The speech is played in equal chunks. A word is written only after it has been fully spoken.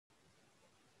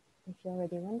if you're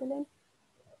ready, Wenderlynn.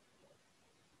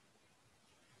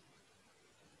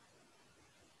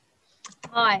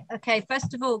 Hi. Okay.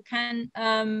 First of all, can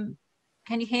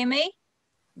you hear me?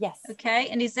 Yes. Okay.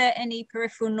 And is there any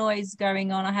peripheral noise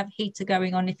going on? I have heater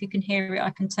going on. If you can hear it, I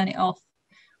can turn it off.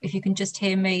 If you can just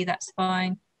hear me, that's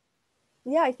fine.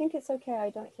 Yeah, I think it's okay. I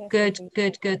don't hear. Good,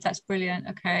 good, good. That's brilliant.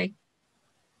 Okay.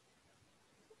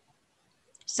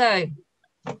 So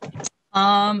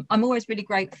I'm always really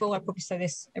grateful. I probably say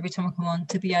this every time I come on,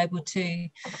 to be able to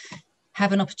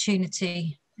have an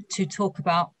opportunity to talk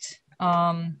about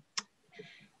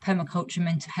permaculture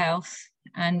mental health.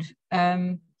 And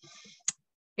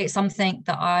it's something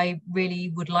that I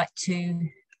really would like to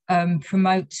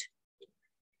promote,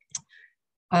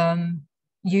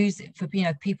 use it for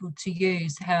people to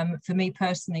use. For me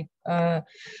personally,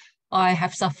 I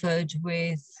have suffered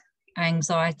with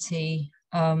anxiety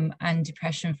and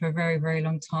depression for a very, very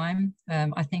long time.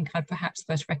 I think I perhaps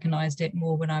first recognized it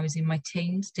more when I was in my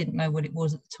teens, didn't know what it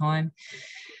was at the time.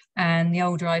 And the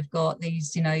older I've got,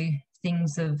 these,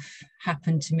 things have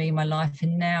happened to me in my life.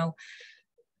 And now,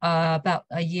 about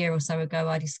a year or so ago,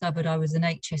 I discovered I was an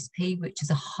HSP, which is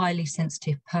a highly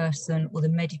sensitive person, or the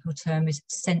medical term is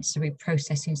sensory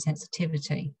processing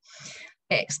sensitivity.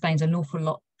 It explains an awful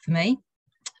lot for me.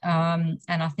 And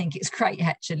I think it's great,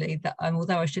 actually, that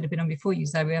although I should have been on before you,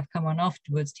 Zoe, I've come on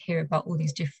afterwards to hear about all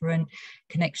these different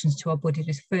connections to our body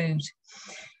with food.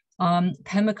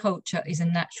 Permaculture is a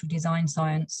natural design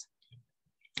science,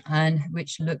 and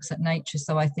which looks at nature.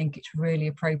 So I think it's really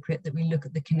appropriate that we look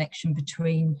at the connection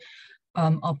between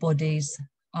our bodies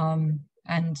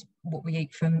and what we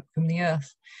eat from the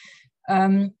earth.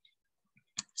 And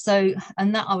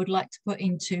that I would like to put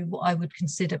into what I would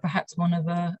consider perhaps one of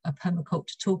a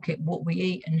permaculture toolkit: what we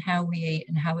eat and how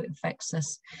it affects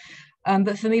us.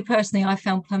 But for me personally, I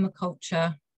found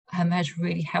permaculture has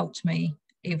really helped me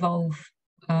evolve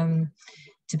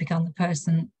to become the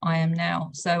person I am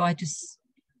now. So I just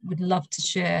would love to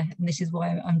share, and this is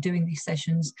why I'm doing these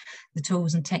sessions, the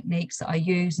tools and techniques that I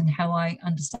use and how I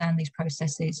understand these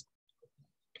processes.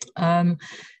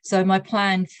 So my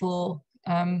plan for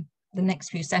the next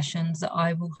few sessions that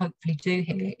I will hopefully do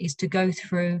here is to go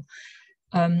through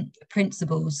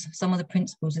principles, some of the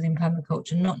principles within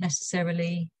permaculture, not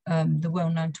necessarily the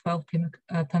well-known 12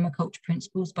 permaculture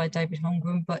principles by David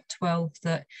Holmgren, but 12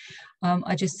 that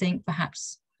I just think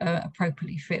perhaps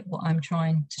appropriately fit what I'm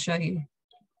trying to show you.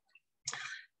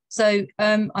 So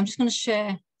I'm just going to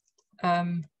share a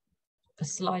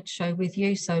slideshow with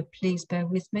you, so please bear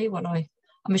with me while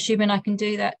I'm assuming I can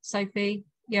do that, Sophie.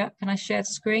 Yeah, can I share the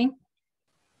screen?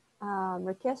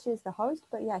 Rakesh is the host,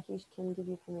 but yeah, he can give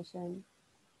you permission.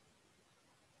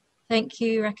 Thank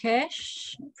you,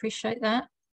 Rakesh. Appreciate that.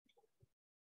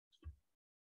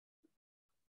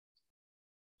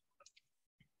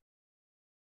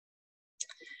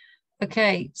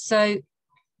 Okay, so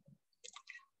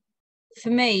for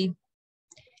me,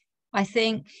 I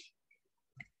think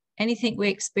anything we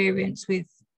experience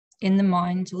in the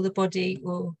mind or the body,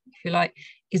 or if you like,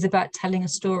 is about telling a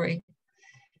story.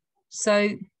 So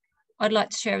I'd like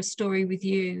to share a story with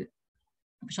you,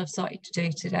 which I've started to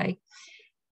do today,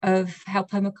 of how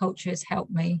permaculture has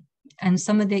helped me, and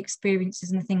some of the experiences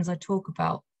and the things I talk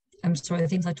about. The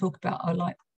things I talk about are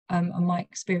like are my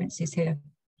experiences here.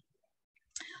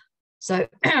 So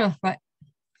right,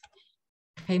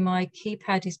 okay, my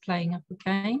keypad is playing up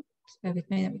again. Bear with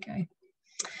me. There we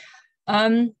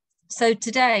go. So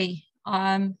today,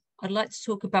 I'd like to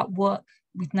talk about work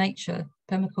with nature,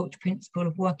 permaculture principle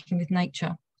of working with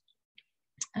nature,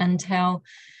 and how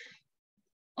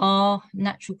our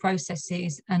natural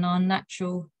processes and our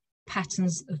natural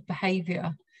patterns of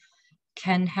behavior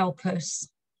can help us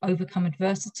overcome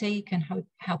adversity, can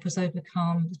help us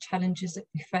overcome the challenges that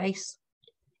we face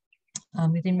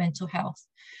within mental health,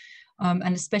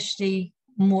 and especially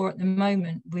more at the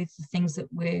moment with the things that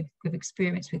we've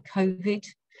experienced with COVID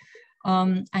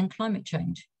and climate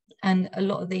change. And a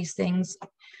lot of these things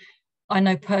I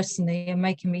know personally are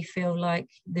making me feel like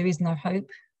there is no hope,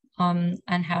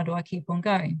 and how do I keep on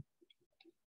going?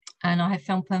 And I have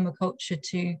found permaculture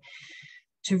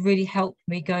to really help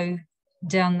me go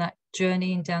down that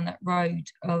journey and down that road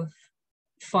of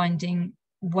finding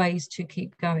ways to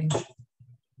keep going.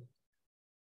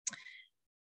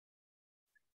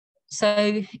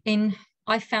 So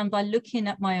I found by looking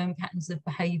at my own patterns of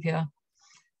behavior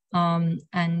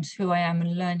and who I am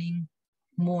and learning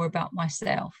more about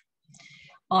myself,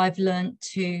 I've learned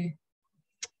to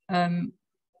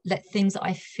let things that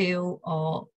I feel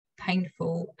are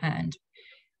painful and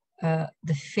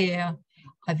the fear,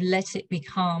 I've let it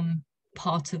become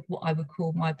part of what I would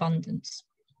call my abundance.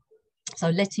 So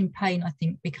letting pain, I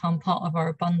think, become part of our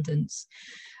abundance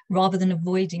rather than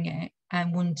avoiding it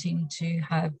and wanting to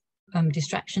have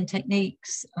distraction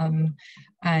techniques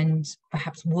and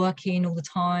perhaps working all the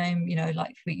time, you know,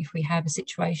 like if we have a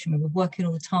situation where we're working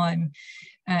all the time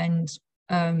and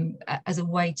as a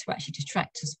way to actually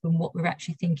distract us from what we're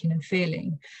actually thinking and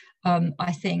feeling,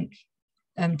 I think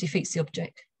defeats the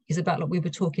object. Is about, like we were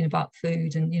talking about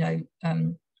food, and you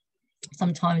know,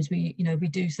 sometimes we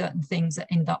do certain things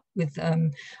that end up with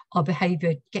our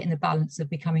behavior getting the balance of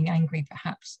becoming angry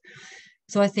perhaps.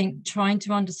 So I think trying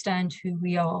to understand who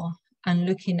we are and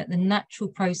looking at the natural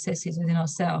processes within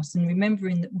ourselves and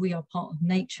remembering that we are part of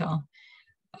nature,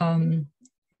 well,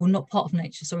 not part of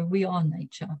nature, sorry, we are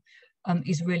nature,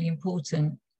 is really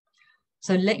important.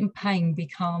 So letting pain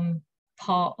become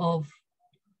part of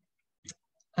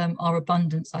our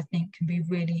abundance, I think, is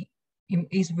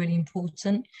really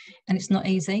important, and it's not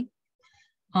easy.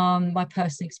 My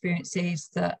personal experience is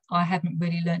that I haven't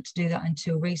really learned to do that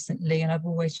until recently, and I've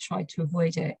always tried to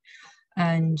avoid it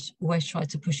and always tried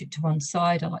to push it to one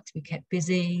side. I like to be kept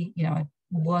busy, you know,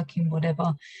 working,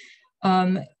 whatever.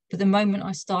 But the moment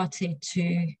I started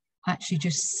to actually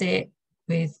just sit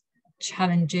with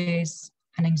challenges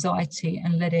and anxiety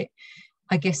and let it,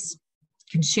 I guess,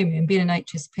 consume me. And being an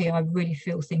HSP, I really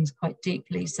feel things quite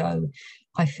deeply. So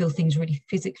I feel things really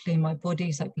physically in my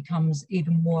body. So it becomes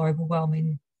even more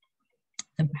overwhelming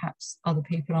than perhaps other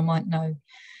people I might know.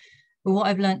 But what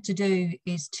I've learned to do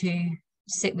is to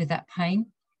sit with that pain,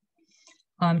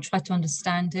 try to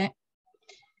understand it.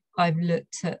 I've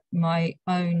looked at my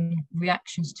own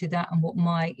reactions to that and what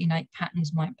my innate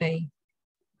patterns might be.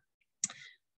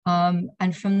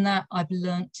 And from that, I've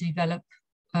learned to develop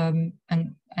and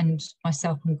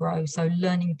myself and grow. So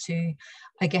learning to,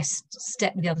 I guess,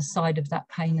 step the other side of that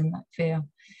pain and that fear.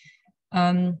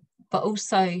 But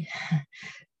also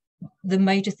the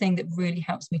major thing that really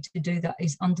helps me to do that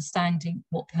is understanding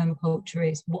what permaculture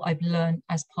is, what I've learned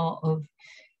as part of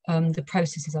the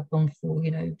processes I've gone through,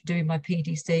 you know, doing my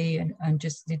PDC and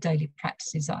just the daily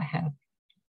practices that I have.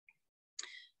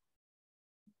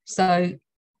 So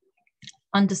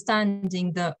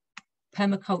understanding that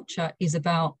permaculture is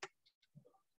about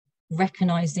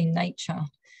recognizing nature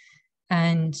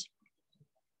and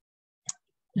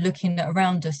looking at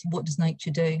around us. What does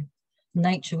nature do?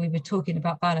 Nature, we were talking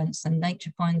about balance, and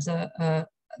nature finds the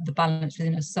balance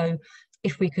within us. So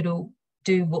if we could all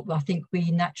do what I think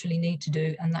we naturally need to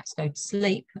do, and that's go to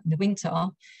sleep in the winter,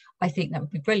 I think that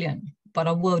would be brilliant. But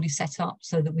our world is set up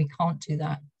so that we can't do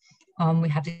that. We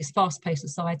have this fast-paced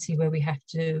society where we have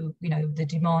to, you know, the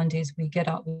demand is we get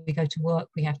up, we go to work,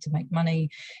 we have to make money,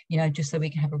 you know, just so we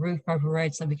can have a roof over our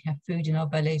heads, so we can have food in our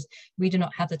bellies. We do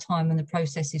not have the time and the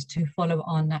processes to follow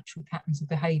our natural patterns of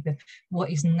behaviour,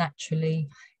 what is naturally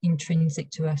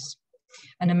intrinsic to us.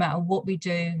 And no matter what we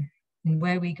do and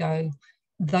where we go,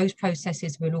 those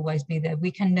processes will always be there.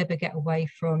 We can never get away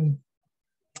from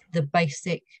the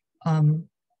basic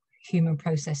human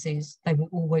processes. They will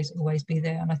always be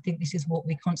there. And I think this is what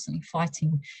we're constantly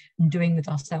fighting and doing with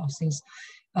ourselves is,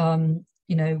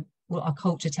 you know, what our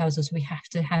culture tells us, we have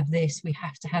to have this, we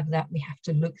have to have that, we have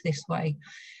to look this way.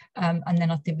 And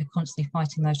then I think we're constantly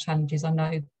fighting those challenges. I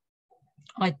know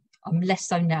I'm less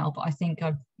so now, but I think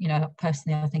I've, you know,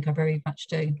 personally, I think I very much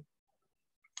do.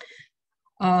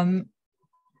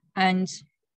 And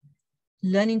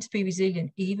learning to be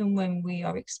resilient, even when we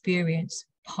are experiencing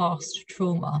past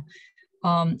trauma,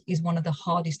 is one of the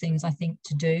hardest things I think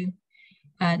to do.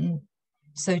 And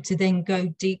so to then go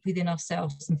deep within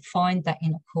ourselves and find that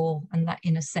inner core and that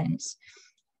inner sense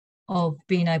of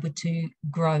being able to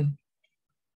grow.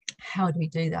 How do we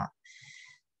do that?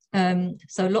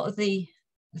 So a lot of the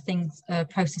things,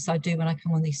 process I do when I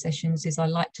come on these sessions is I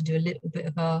like to do a little bit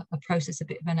of a process, a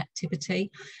bit of an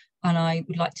activity. And I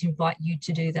would like to invite you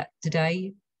to do that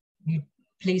today. You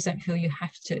please don't feel you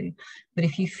have to, but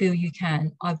if you feel you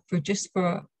can, just for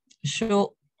a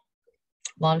short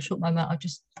moment, I'll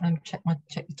just check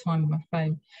the time on my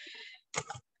phone.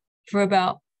 For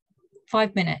about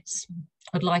 5 minutes,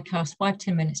 I'd like us,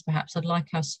 5-10 minutes perhaps, I'd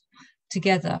like us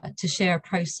together to share a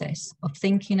process of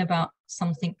thinking about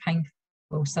something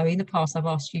painful. So in the past, I've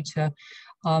asked you to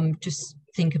just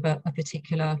think about a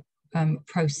particular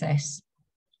process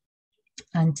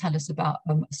and tell us about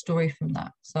a story from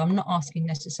that. So I'm not asking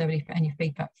necessarily for any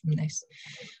feedback from this.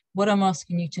 What I'm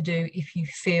asking you to do, if you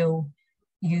feel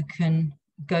you can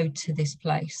go to this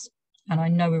place, and I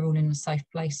know we're all in a safe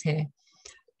place here,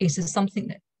 is there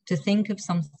something to think of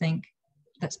something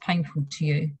that's painful to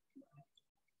you.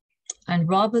 And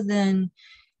rather than,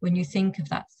 when you think of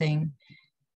that thing,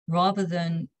 rather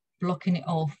than blocking it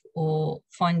off or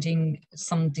finding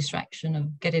some distraction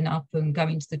of getting up and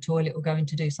going to the toilet or going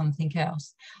to do something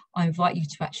else, I invite you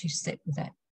to actually sit with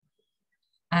it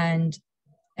and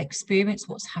experience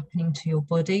what's happening to your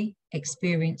body,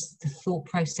 experience the thought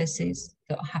processes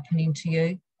that are happening to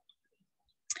you,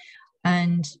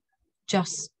 and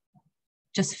just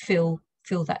feel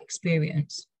that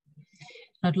experience.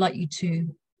 I'd like you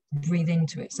to breathe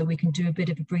into it, so we can do a bit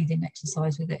of a breathing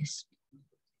exercise with this.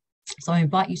 So I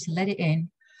invite you to let it in,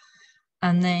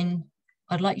 and then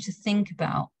I'd like you to think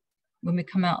about, when we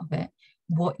come out of it,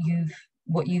 what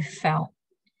you've felt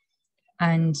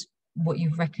and what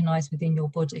you've recognized within your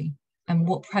body, and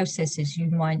what processes you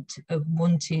might have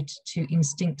wanted to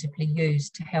instinctively use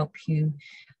to help you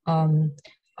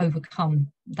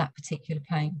overcome that particular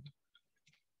pain.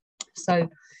 So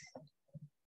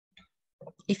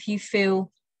if you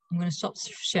feel, I'm going to stop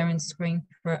sharing the screen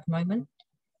for a moment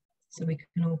so we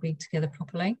can all be together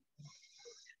properly.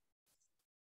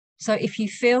 So if you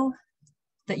feel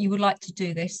that you would like to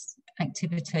do this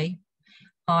activity,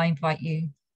 I invite you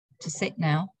to sit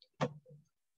now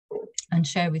and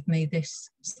share with me this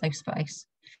safe space,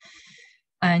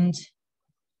 and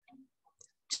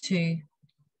to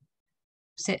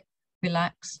sit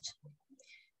relaxed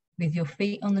with your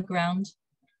feet on the ground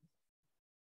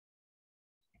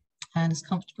and as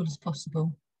comfortable as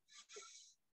possible.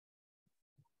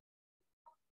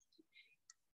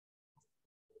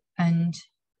 And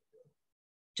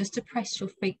just to press your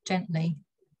feet gently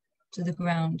to the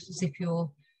ground, as if you're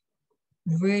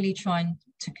really trying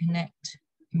to connect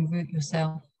and root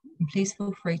yourself. And please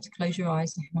feel free to close your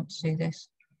eyes if you want to do this.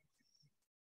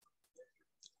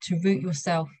 To root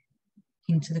yourself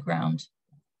into the ground.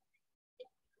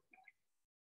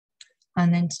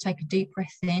 And then to take a deep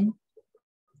breath in,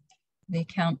 the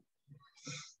count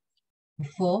of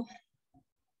 4.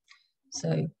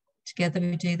 So together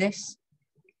we do this.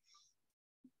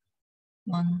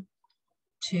 1,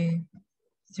 2,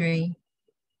 3,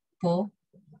 4.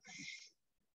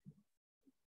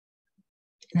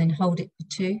 And then hold it for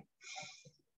 2.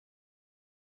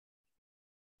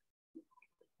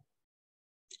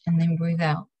 And then breathe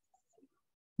out.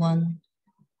 1,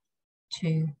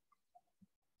 2,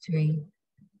 3,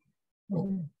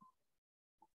 4,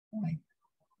 5.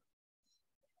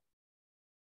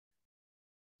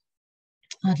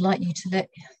 I'd like you to let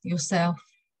yourself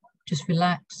just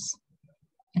relax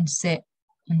and sit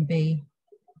and be,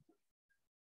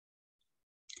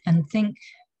 and think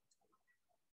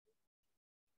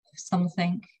of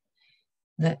something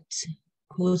that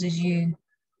causes you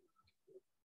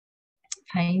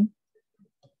pain,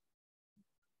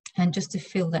 and just to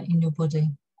feel that in your body.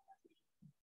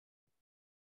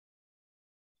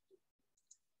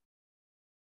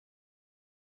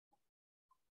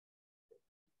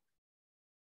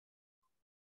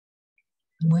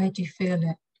 And where do you feel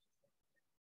it?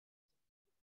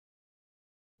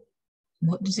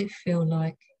 What does it feel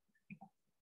like?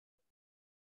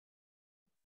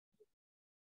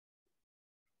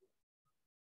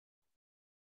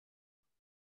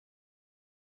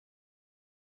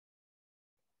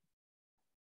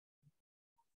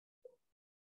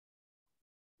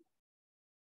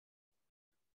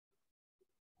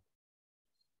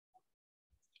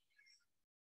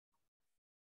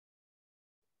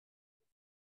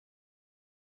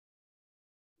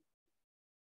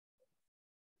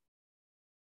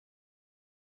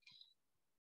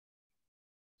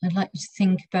 I'd like you to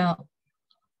think about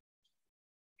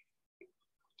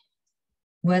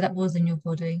where that was in your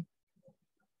body.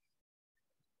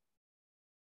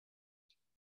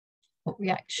 What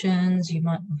reactions you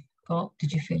might have got.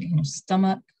 Did you feel it in your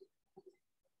stomach?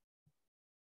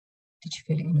 Did you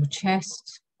feel it in your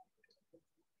chest?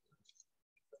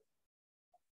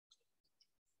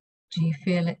 Do you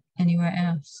feel it anywhere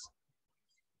else?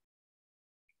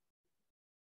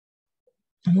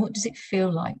 And what does it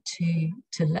feel like to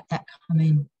let that come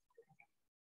in?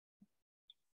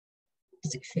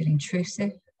 Does it feel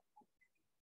intrusive?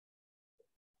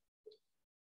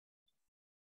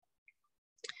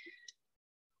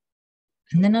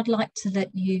 And then I'd like to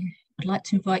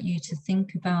invite you to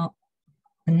think about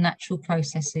the natural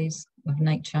processes of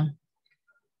nature,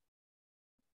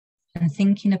 and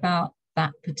thinking about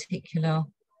that particular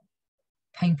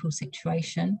painful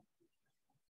situation.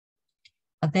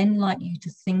 I'd then like you to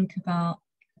think about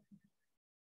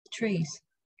the trees.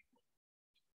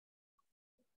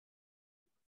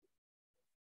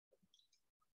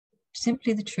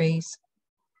 Simply the trees.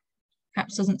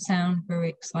 Perhaps doesn't sound very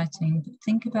exciting, but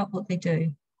think about what they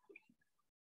do.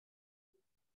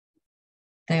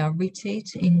 They are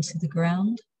rooted into the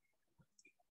ground.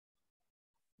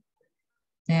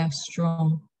 They are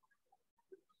strong.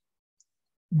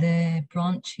 their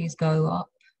branches go up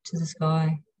to the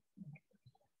sky.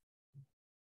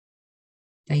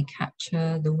 They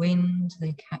capture the wind,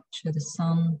 they capture the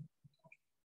sun.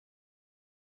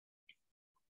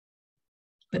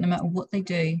 But no matter what they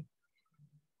do,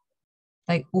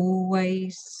 they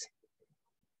always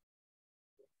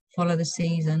follow the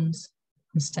seasons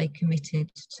and stay committed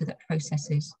to the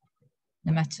processes,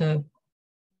 no matter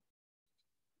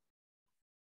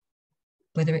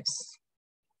whether it's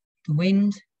the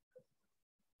wind,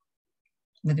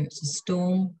 whether it's a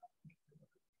storm.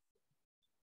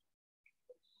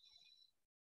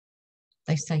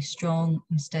 They stay strong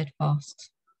and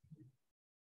steadfast.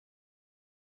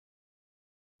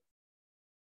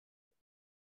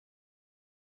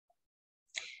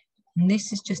 And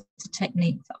this is just a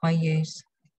technique that I use.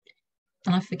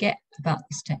 And I forget about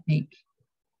this technique.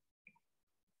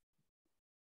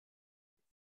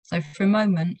 So for a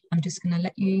moment, I'm just going to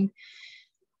let you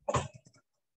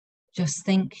just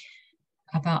think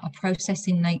about a process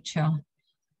in nature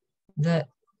that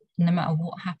no matter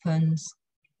what happens,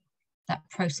 that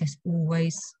process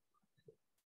always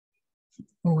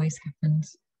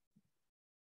happens.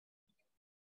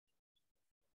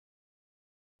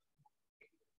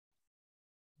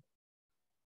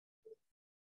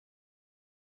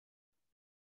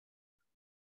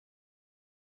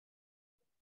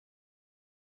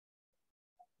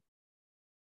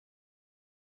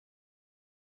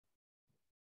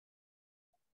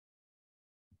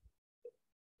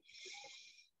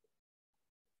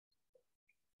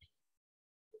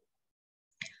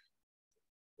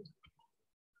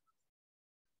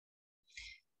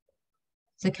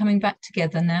 So coming back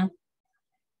together now.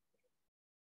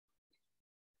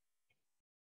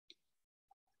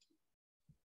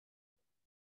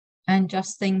 And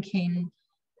just thinking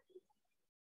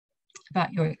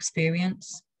about your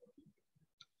experience.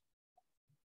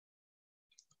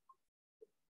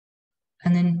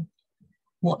 And then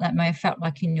what that may have felt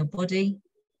like in your body,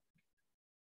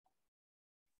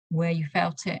 where you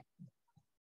felt it,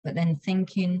 but then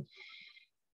thinking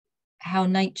how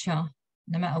nature,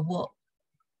 no matter what,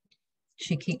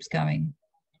 she keeps going.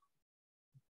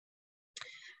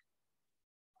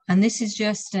 And this is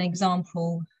just an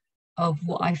example of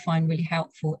what I find really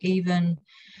helpful, even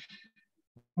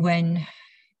when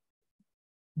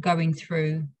going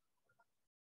through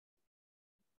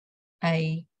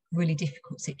a really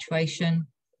difficult situation.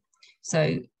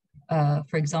 So,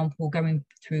 for example, going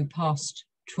through past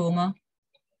trauma.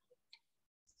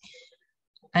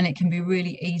 And it can be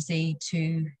really easy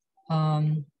to,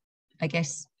 I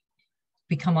guess,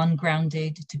 become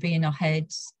ungrounded, to be in our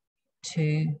heads,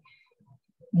 to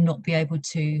not be able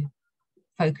to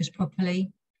focus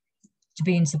properly, to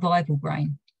be in survival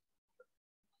brain.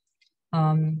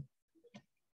 And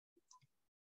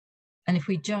if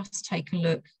we just take a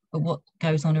look at what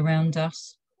goes on around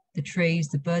us, the trees,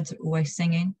 the birds are always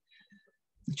singing,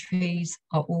 the trees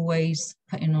are always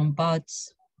putting on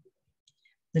buds,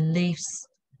 the leaves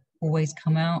always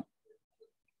come out,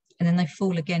 and then they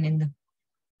fall again in the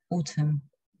autumn.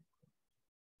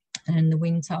 And in the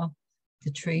winter,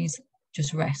 the trees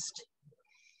just rest.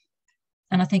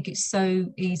 And I think it's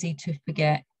so easy to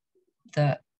forget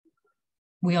that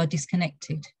we are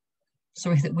disconnected.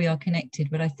 Sorry that we are connected,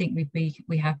 but I think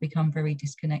we have become very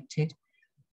disconnected.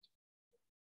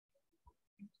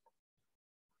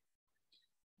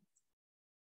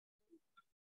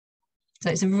 So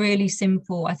it's a really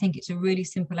simple, I think it's a really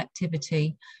simple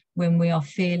activity when we are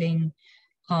feeling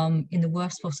in the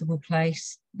worst possible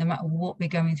place, no matter what we're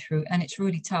going through. And it's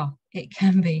really tough. It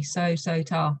can be so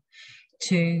tough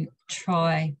to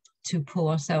try to pull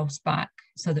ourselves back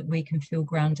so that we can feel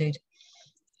grounded.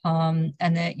 And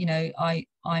that, you know,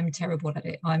 I'm terrible at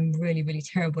it. I'm really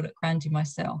terrible at grounding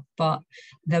myself, but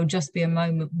there'll just be a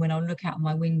moment when I'll look out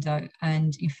my window,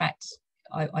 and in fact,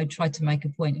 I try to make a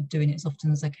point of doing it as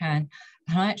often as I can.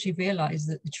 And I actually realize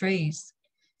that the trees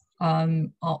are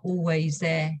always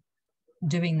there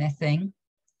doing their thing,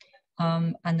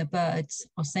 and the birds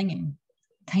are singing.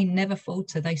 They never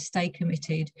falter, they stay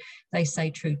committed, they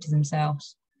stay true to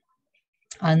themselves.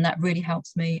 And that really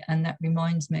helps me, and that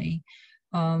reminds me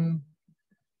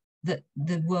that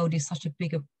the world is such a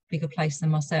bigger place than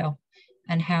myself,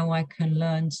 and how I can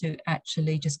learn to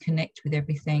actually just connect with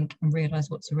everything and realize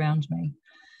what's around me.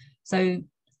 So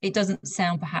it doesn't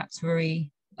sound perhaps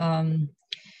very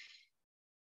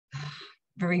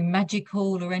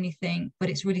magical or anything, but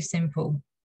it's really simple,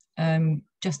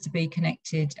 just to be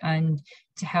connected and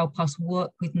to help us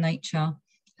work with nature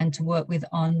and to work with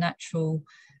our natural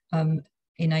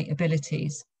innate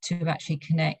abilities to actually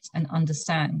connect and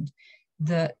understand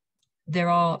that there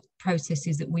are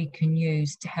processes that we can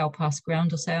use to help us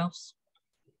ground ourselves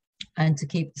and to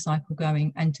keep the cycle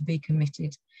going and to be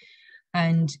committed.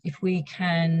 And if we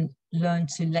can learn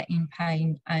to let in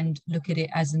pain and look at it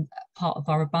as a part of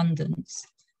our abundance,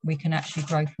 we can actually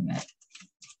grow from it.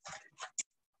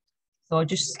 So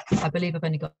I believe I've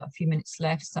only got a few minutes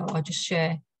left, so I'll just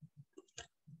share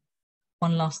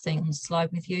one last thing on the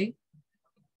slide with you.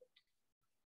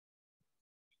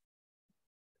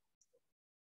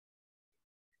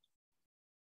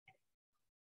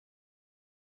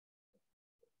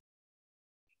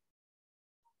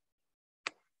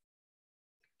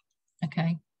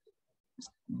 Okay.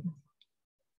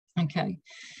 Okay.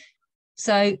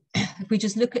 So if we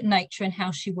just look at nature and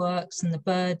how she works, and the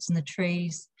birds and the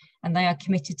trees, and they are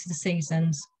committed to the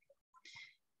seasons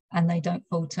and they don't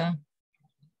falter.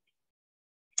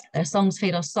 Their songs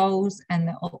feed our souls and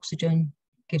their oxygen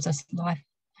gives us life.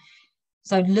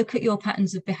 So look at your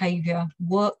patterns of behavior,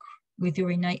 work with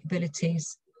your innate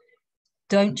abilities.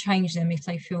 Don't change them if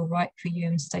they feel right for you,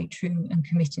 and stay true and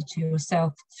committed to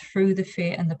yourself through the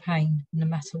fear and the pain, no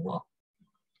matter what.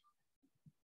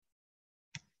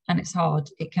 And it's hard.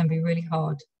 It can be really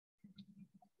hard.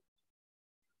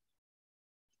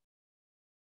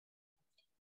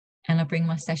 And I bring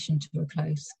my session to a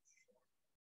close.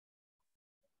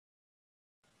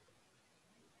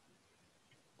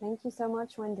 Thank you so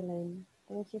much, Wenderlynn.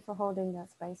 Thank you for holding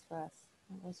that space for us.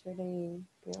 That was really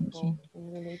beautiful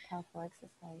and really powerful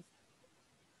exercise.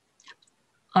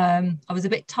 I was a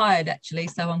bit tired actually,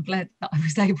 so I'm glad that I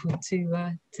was able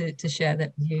to share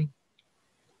that with you.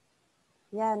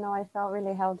 Yeah, no, I felt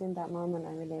really held in that moment.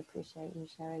 I really appreciate you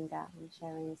sharing that and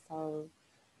sharing so,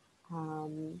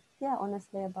 yeah,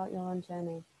 honestly about your own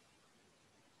journey.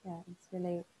 Yeah, it's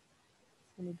really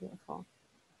beautiful.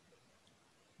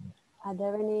 Are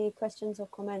there any questions or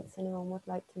comments anyone would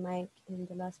like to make in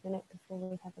the last minute before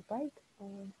we have a break, or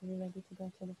are we ready to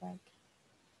go to the break?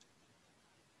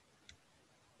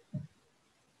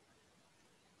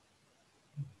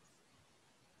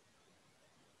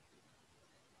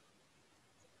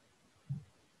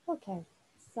 Okay,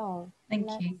 so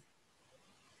let's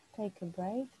take a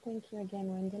break. Thank you again,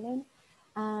 Wenderlynn.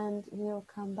 And we'll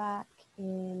come back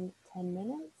in 10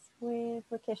 minutes with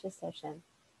Rakesh's session.